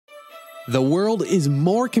The world is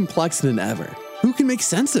more complex than ever. Who can make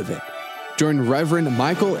sense of it? Join Reverend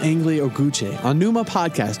Michael Angley Oguche on Numa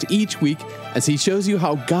Podcast each week as he shows you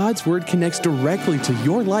how God's Word connects directly to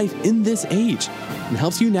your life in this age and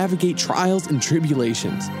helps you navigate trials and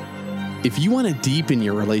tribulations. If you want to deepen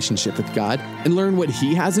your relationship with God and learn what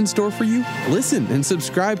He has in store for you, listen and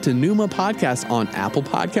subscribe to Numa Podcast on Apple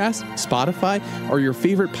Podcasts, Spotify, or your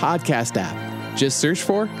favorite podcast app. Just search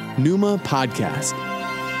for Numa Podcast.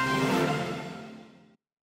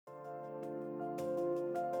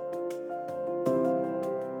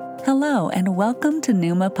 Hello and welcome to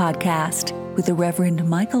Numa Podcast with the Reverend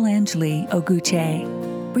Michael Angley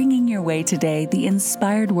Oguche, bringing your way today the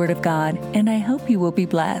inspired Word of God, and I hope you will be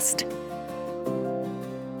blessed.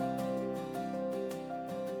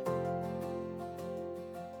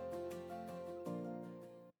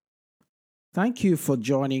 Thank you for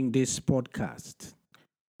joining this podcast.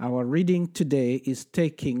 Our reading today is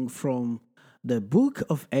taken from the book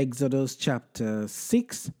of Exodus chapter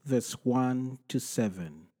 6, verse 1 to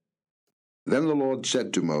 7. Then the Lord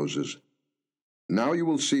said to Moses, "Now you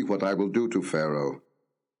will see what I will do to Pharaoh.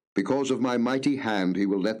 Because of my mighty hand he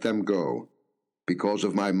will let them go. Because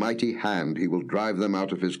of my mighty hand he will drive them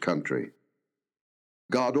out of his country."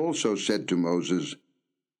 God also said to Moses,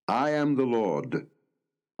 "I am the Lord.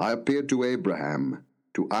 I appeared to Abraham,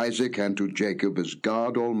 to Isaac, and to Jacob as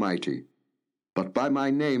God Almighty. But by my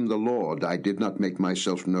name, the Lord, I did not make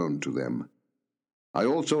myself known to them. I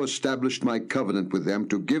also established my covenant with them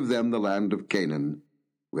to give them the land of Canaan,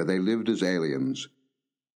 where they lived as aliens.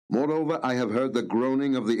 Moreover, I have heard the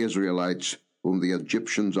groaning of the Israelites, whom the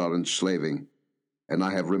Egyptians are enslaving, and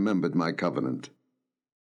I have remembered my covenant.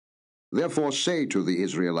 Therefore say to the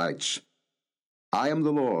Israelites, I am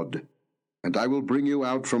the Lord, and I will bring you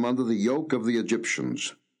out from under the yoke of the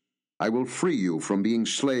Egyptians. I will free you from being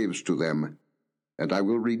slaves to them, and I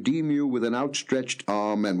will redeem you with an outstretched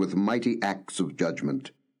arm and with mighty acts of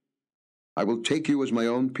judgment. I will take you as my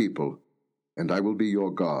own people, and I will be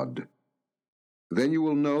your God. Then you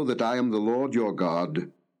will know that I am the Lord your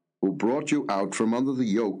God, who brought you out from under the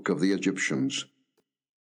yoke of the Egyptians."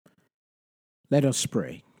 Let us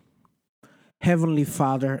pray. Heavenly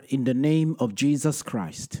Father, in the name of Jesus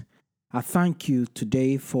Christ, I thank you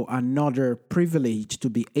today for another privilege to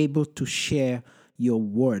be able to share your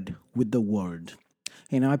word with the world.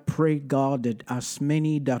 And I pray, God, that as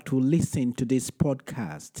many that will listen to this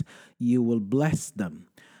podcast, you will bless them.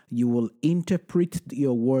 You will interpret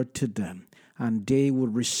your word to them, and they will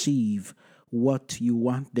receive what you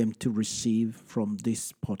want them to receive from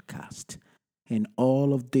this podcast. And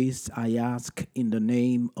all of this I ask in the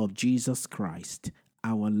name of Jesus Christ,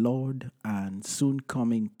 our Lord and soon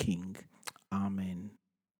coming King. Amen.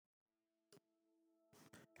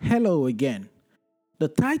 Hello again. The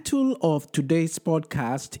title of today's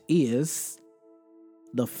podcast is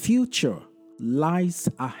 "The Future Lies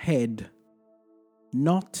Ahead,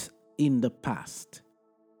 Not in the Past."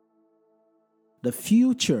 The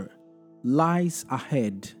future lies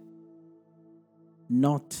ahead,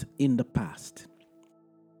 not in the past.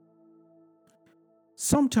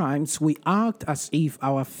 Sometimes we act as if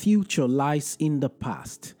our future lies in the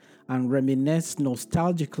past and reminisce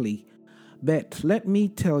nostalgically. But let me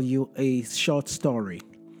tell you a short story.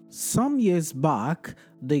 Some years back,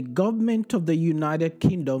 the government of the United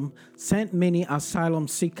Kingdom sent many asylum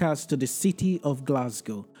seekers to the city of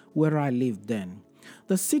Glasgow, where I lived then.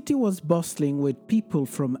 The city was bustling with people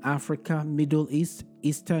from Africa, Middle East,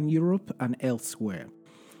 Eastern Europe, and elsewhere.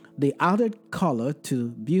 They added color to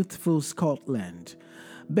beautiful Scotland.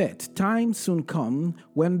 But time soon came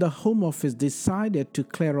when the Home Office decided to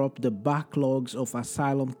clear up the backlogs of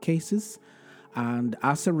asylum cases, and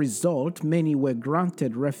as a result, many were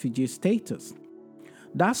granted refugee status.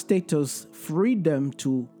 That status freed them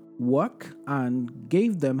to work and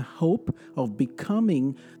gave them hope of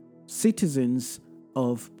becoming citizens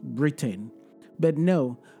of Britain. But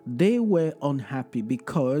no, they were unhappy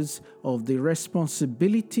because of the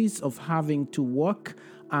responsibilities of having to work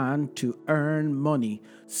and to earn money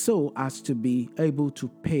so as to be able to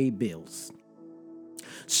pay bills.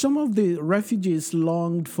 Some of the refugees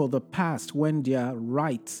longed for the past when their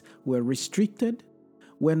rights were restricted,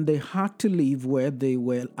 when they had to live where they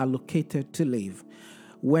were allocated to live,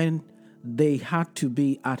 when they had to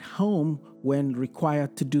be at home when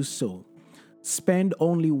required to do so, spend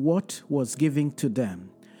only what was given to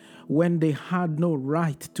them, when they had no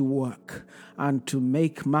right to work, and to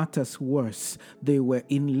make matters worse, they were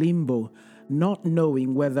in limbo, not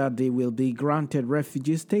knowing whether they will be granted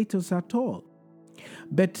refugee status at all.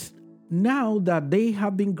 But now that they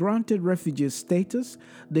have been granted refugee status,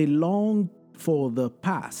 they long for the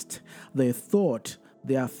past. They thought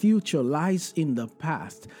their future lies in the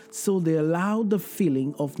past, so they allow the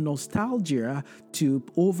feeling of nostalgia to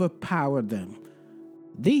overpower them.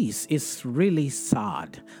 This is really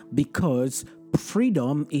sad because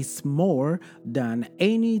freedom is more than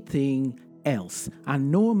anything else,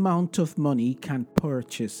 and no amount of money can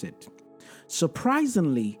purchase it.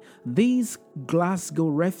 Surprisingly, these Glasgow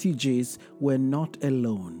refugees were not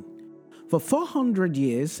alone. For 400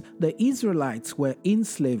 years, the Israelites were in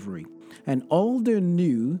slavery, and all they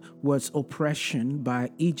knew was oppression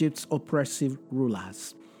by Egypt's oppressive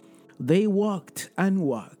rulers. They worked and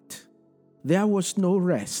worked. There was no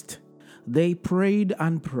rest. They prayed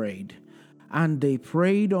and prayed, and they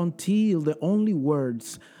prayed until the only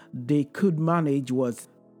words they could manage was,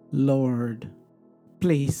 "Lord,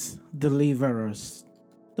 please deliver us."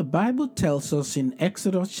 The Bible tells us in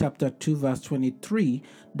Exodus chapter 2 verse 23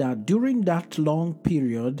 that during that long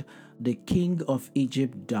period, the king of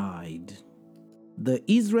Egypt died. The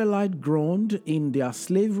Israelites groaned in their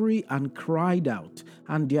slavery and cried out,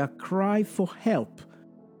 and their cry for help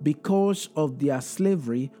because of their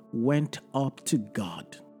slavery went up to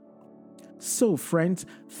God. So, friends,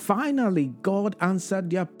 finally God answered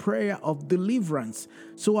their prayer of deliverance.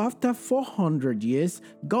 So after 400 years,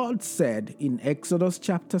 God said in Exodus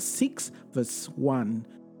chapter 6, verse 1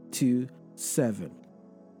 to 7,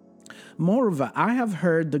 "Moreover, I have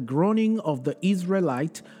heard the groaning of the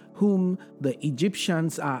Israelite whom the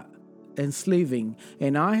Egyptians are enslaving,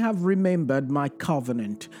 and I have remembered my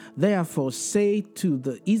covenant. Therefore say to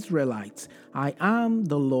the Israelites, I am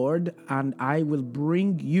the Lord, and I will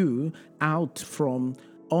bring you out from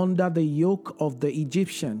under the yoke of the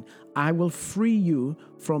Egyptian. I will free you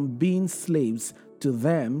from being slaves to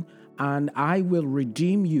them, and I will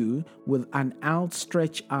redeem you with an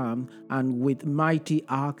outstretched arm and with mighty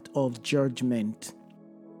act of judgment."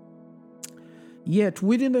 Yet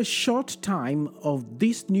within a short time of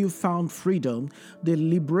this newfound freedom, the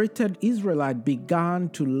liberated Israelite began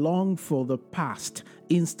to long for the past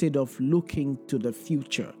instead of looking to the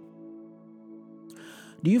future.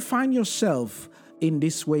 Do you find yourself in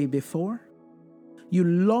this way before? You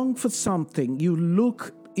long for something, you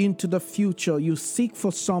look into the future, you seek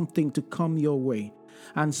for something to come your way,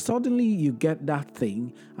 and suddenly you get that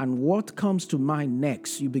thing, and what comes to mind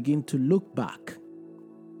next, you begin to look back.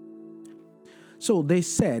 So they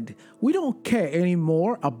said, "We don't care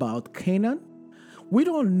anymore about Canaan. We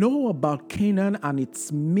don't know about Canaan and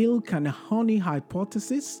its milk and honey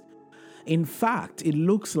hypothesis. In fact, it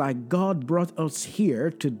looks like God brought us here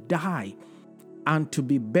to die and to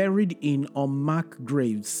be buried in unmarked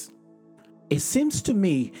graves." It seems to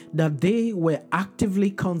me that they were actively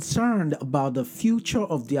concerned about the future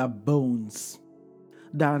of their bones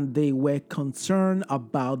than they were concerned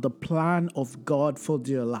about the plan of God for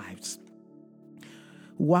their lives.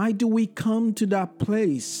 Why do we come to that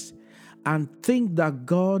place and think that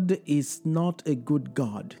God is not a good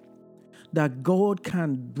God? That God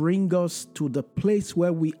can bring us to the place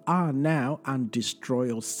where we are now and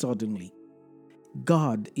destroy us suddenly?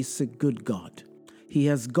 God is a good God. He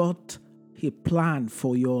has got a plan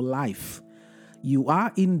for your life. You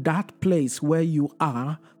are in that place where you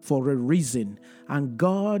are for a reason, and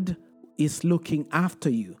God is looking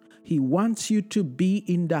after you. He wants you to be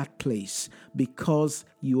in that place because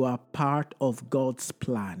you are part of God's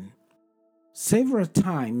plan. Several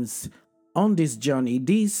times on this journey,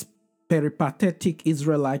 these peripatetic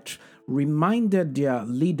Israelites reminded their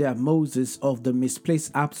leader Moses of the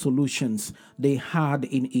misplaced absolutions they had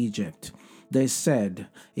in Egypt. They said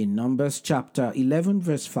in Numbers chapter 11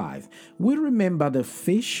 verse 5, "We remember the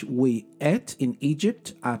fish we ate in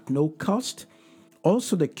Egypt at no cost,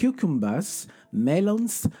 also the cucumbers,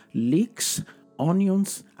 melons, leeks,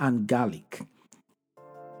 onions, and garlic."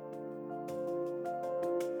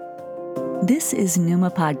 This is Numa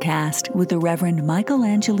Podcast with the Reverend Michael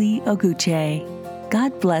Angeli Oguche.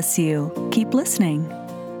 God bless you. Keep listening.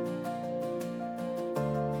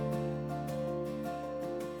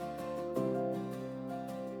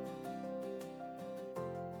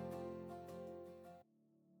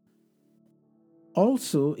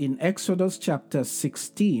 Also in Exodus chapter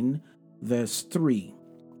 16, verse 3,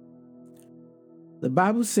 the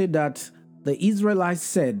Bible said that the Israelites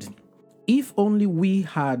said, "If only we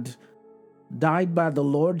had died by the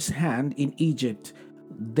Lord's hand in Egypt.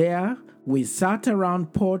 There we sat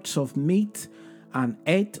around pots of meat and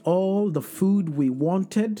ate all the food we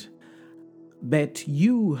wanted. But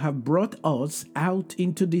you have brought us out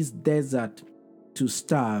into this desert to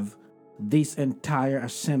starve this entire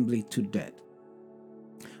assembly to death."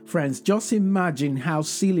 Friends, just imagine how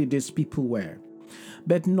silly these people were.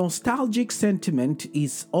 But nostalgic sentiment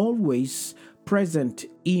is always present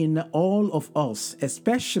in all of us,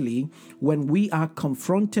 especially when we are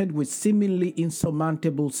confronted with seemingly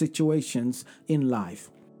insurmountable situations in life.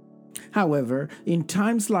 However, in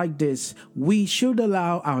times like this, we should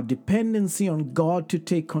allow our dependency on God to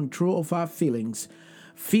take control of our feelings.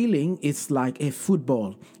 Feeling is like a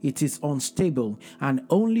football. It is unstable and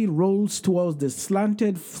only rolls towards the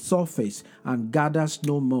slanted surface and gathers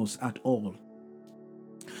no moss at all.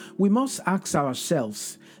 We must ask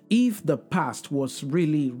ourselves if the past was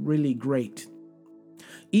really great.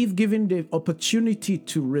 If given the opportunity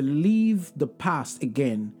to relive the past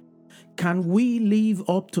again, can we live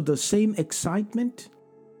up to the same excitement?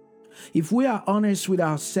 If we are honest with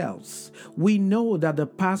ourselves, we know that the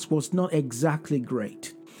past was not exactly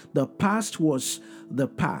great. The past was the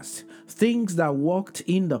past. Things that worked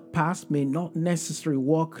in the past may not necessarily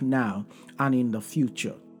work now and in the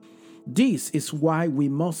future. This is why we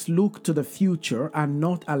must look to the future and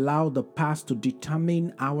not allow the past to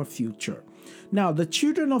determine our future. Now, the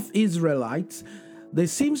children of Israelites, they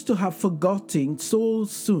seem to have forgotten so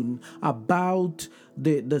soon about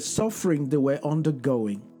the suffering they were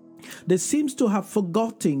undergoing. They seem to have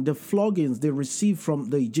forgotten the floggings they received from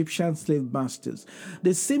the Egyptian slave masters.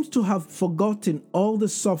 They seem to have forgotten all the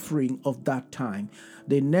suffering of that time.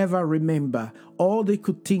 They never remember. All they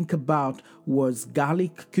could think about was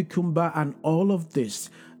garlic, cucumber, and all of this.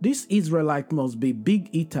 These Israelites must be big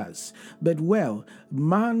eaters. But well,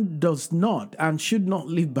 man does not and should not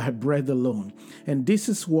live by bread alone. And this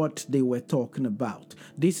is what they were talking about.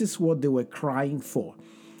 This is what they were crying for.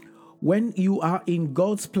 When you are in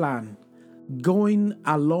God's plan, going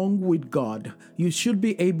along with God, you should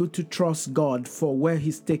be able to trust God for where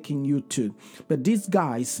He's taking you to. But these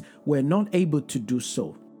guys were not able to do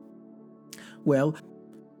so. Well,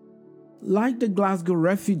 like the Glasgow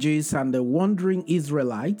refugees and the wandering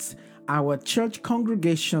Israelites, our church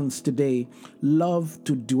congregations today love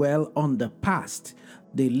to dwell on the past.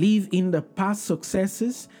 They live in the past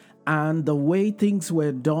successes and the way things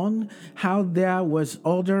were done, how there was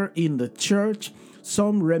order in the church.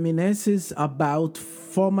 Some reminiscences about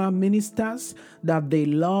former ministers that they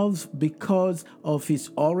love because of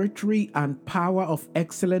his oratory and power of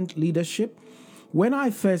excellent leadership. When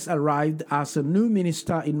I first arrived as a new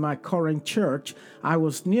minister in my current church, I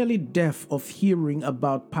was nearly deaf of hearing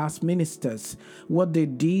about past ministers, what they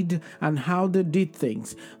did and how they did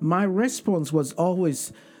things. My response was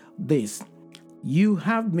always this: you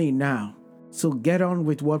have me now, so get on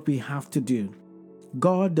with what we have to do.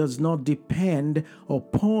 God does not depend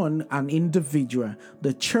upon an individual.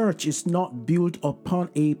 The church is not built upon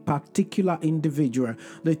a particular individual.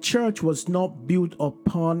 The church was not built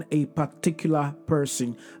upon a particular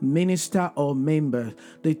person, minister or member.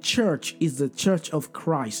 The church is the church of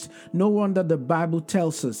Christ. No wonder the Bible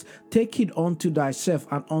tells us, take it unto thyself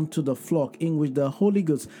and unto the flock in which the Holy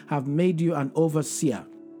Ghost have made you an overseer.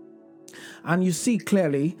 And you see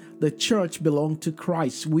clearly the church belongs to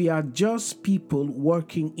Christ. We are just people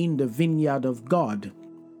working in the vineyard of God.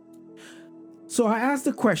 So I asked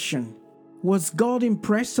the question, was God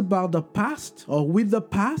impressed about the past or with the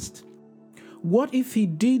past? What if He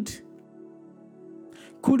did?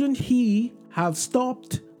 Couldn't He have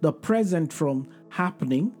stopped the present from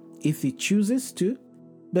happening if He chooses to?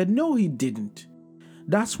 But no, He didn't.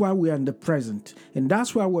 That's why we are in the present, and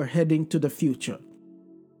that's why we're heading to the future.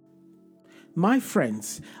 My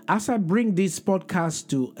friends, as I bring this podcast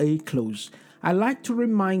to a close, I'd like to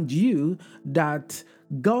remind you that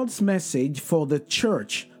God's message for the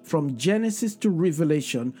church from Genesis to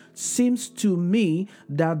Revelation seems to me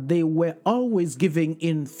that they were always giving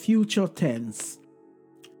in future tense.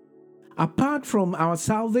 Apart from our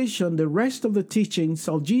salvation, the rest of the teachings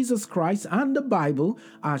of Jesus Christ and the Bible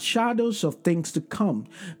are shadows of things to come.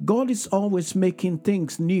 God is always making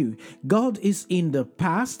things new. God is in the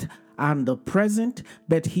past and the present,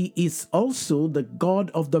 but He is also the God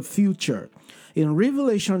of the future. In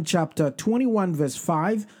Revelation chapter 21 verse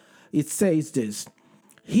 5, it says this: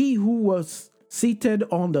 He who was seated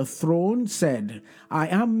on the throne said, I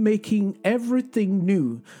am making everything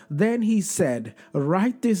new. Then He said,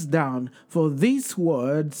 write this down, for these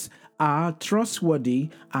words are trustworthy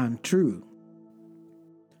and true.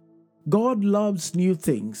 God loves new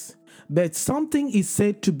things. But something is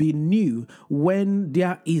said to be new when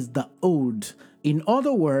there is the old. In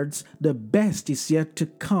other words, the best is yet to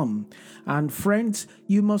come. And friends,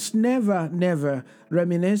 you must never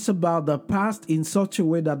reminisce about the past in such a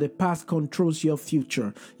way that the past controls your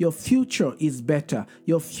future. Your future is better.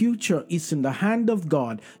 Your future is in the hand of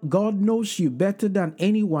God. God knows you better than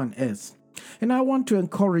anyone else. And I want to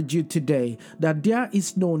encourage you today that there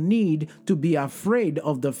is no need to be afraid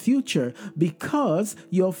of the future because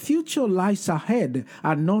your future lies ahead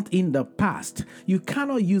and not in the past. You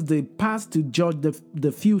cannot use the past to judge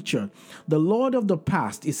the future. The Lord of the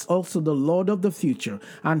past is also the Lord of the future,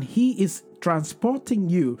 and He is transporting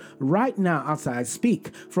you right now as I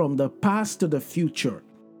speak from the past to the future.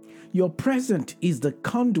 Your present is the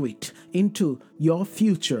conduit into your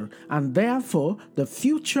future, and therefore the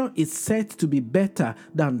future is set to be better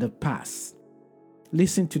than the past.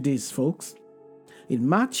 Listen to this, folks. In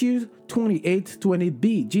Matthew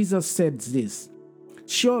 28:20b, Jesus said this,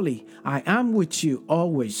 "Surely I am with you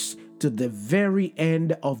always to the very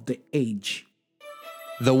end of the age."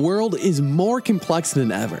 The world is more complex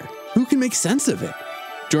than ever. Who can make sense of it?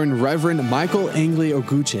 Join Reverend Michael Angley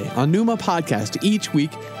Oguche on Numa Podcast each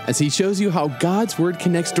week as he shows you how God's Word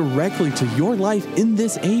connects directly to your life in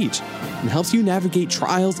this age and helps you navigate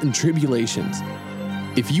trials and tribulations.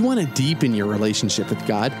 If you want to deepen your relationship with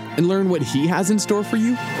God and learn what He has in store for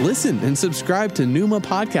you, listen and subscribe to Numa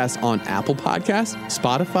Podcast on Apple Podcasts,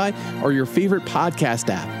 Spotify, or your favorite podcast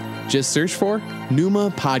app. Just search for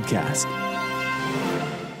Numa Podcast.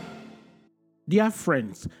 Dear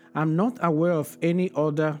friends, I'm not aware of any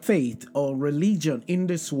other faith or religion in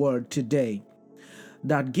this world today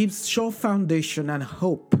that gives sure foundation and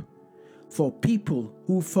hope for people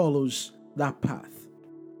who follows that path.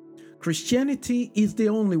 Christianity is the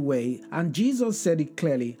only way, and Jesus said it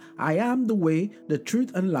clearly, "I am the way, the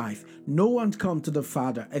truth, and life. No one comes to the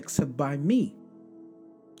Father except by me."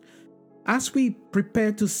 As we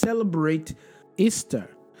prepare to celebrate Easter,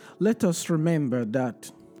 let us remember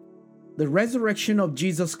that the resurrection of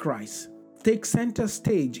Jesus Christ takes center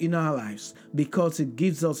stage in our lives because it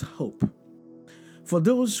gives us hope. For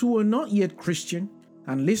those who are not yet Christian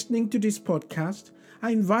and listening to this podcast,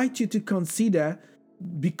 I invite you to consider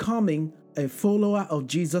becoming a follower of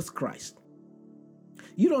Jesus Christ.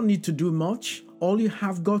 You don't need to do much. All you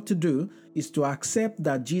have got to do is to accept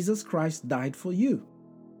that Jesus Christ died for you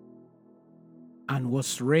and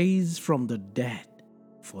was raised from the dead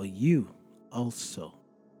for you also.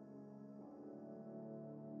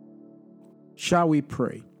 Shall we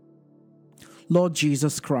pray? Lord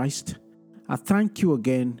Jesus Christ, I thank you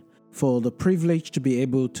again for the privilege to be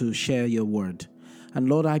able to share your word. And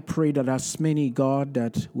Lord, I pray that as many, God,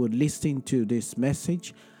 that would listen to this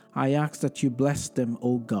message, I ask that you bless them,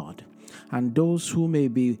 O God. And those who may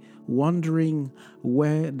be wondering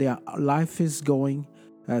where their life is going,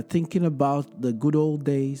 thinking about the good old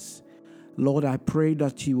days, Lord, I pray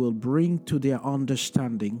that you will bring to their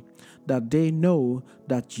understanding that they know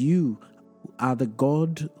that you are the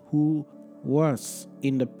God who was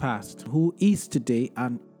in the past, who is today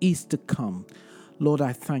and is to come. Lord,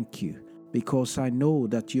 I thank you because I know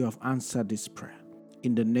that you have answered this prayer.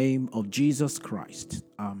 In the name of Jesus Christ.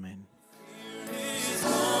 Amen.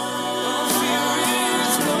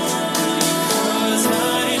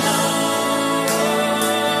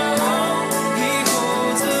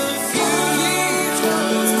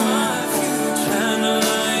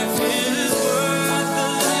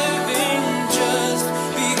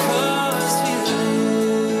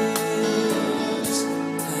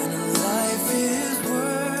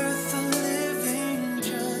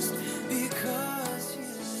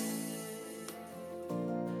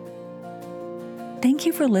 Thank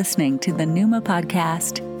you for listening to the Numa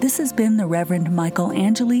Podcast. This has been the Reverend Michael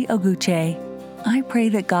Angley Oguche. I pray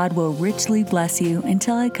that God will richly bless you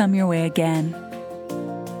until I come your way again.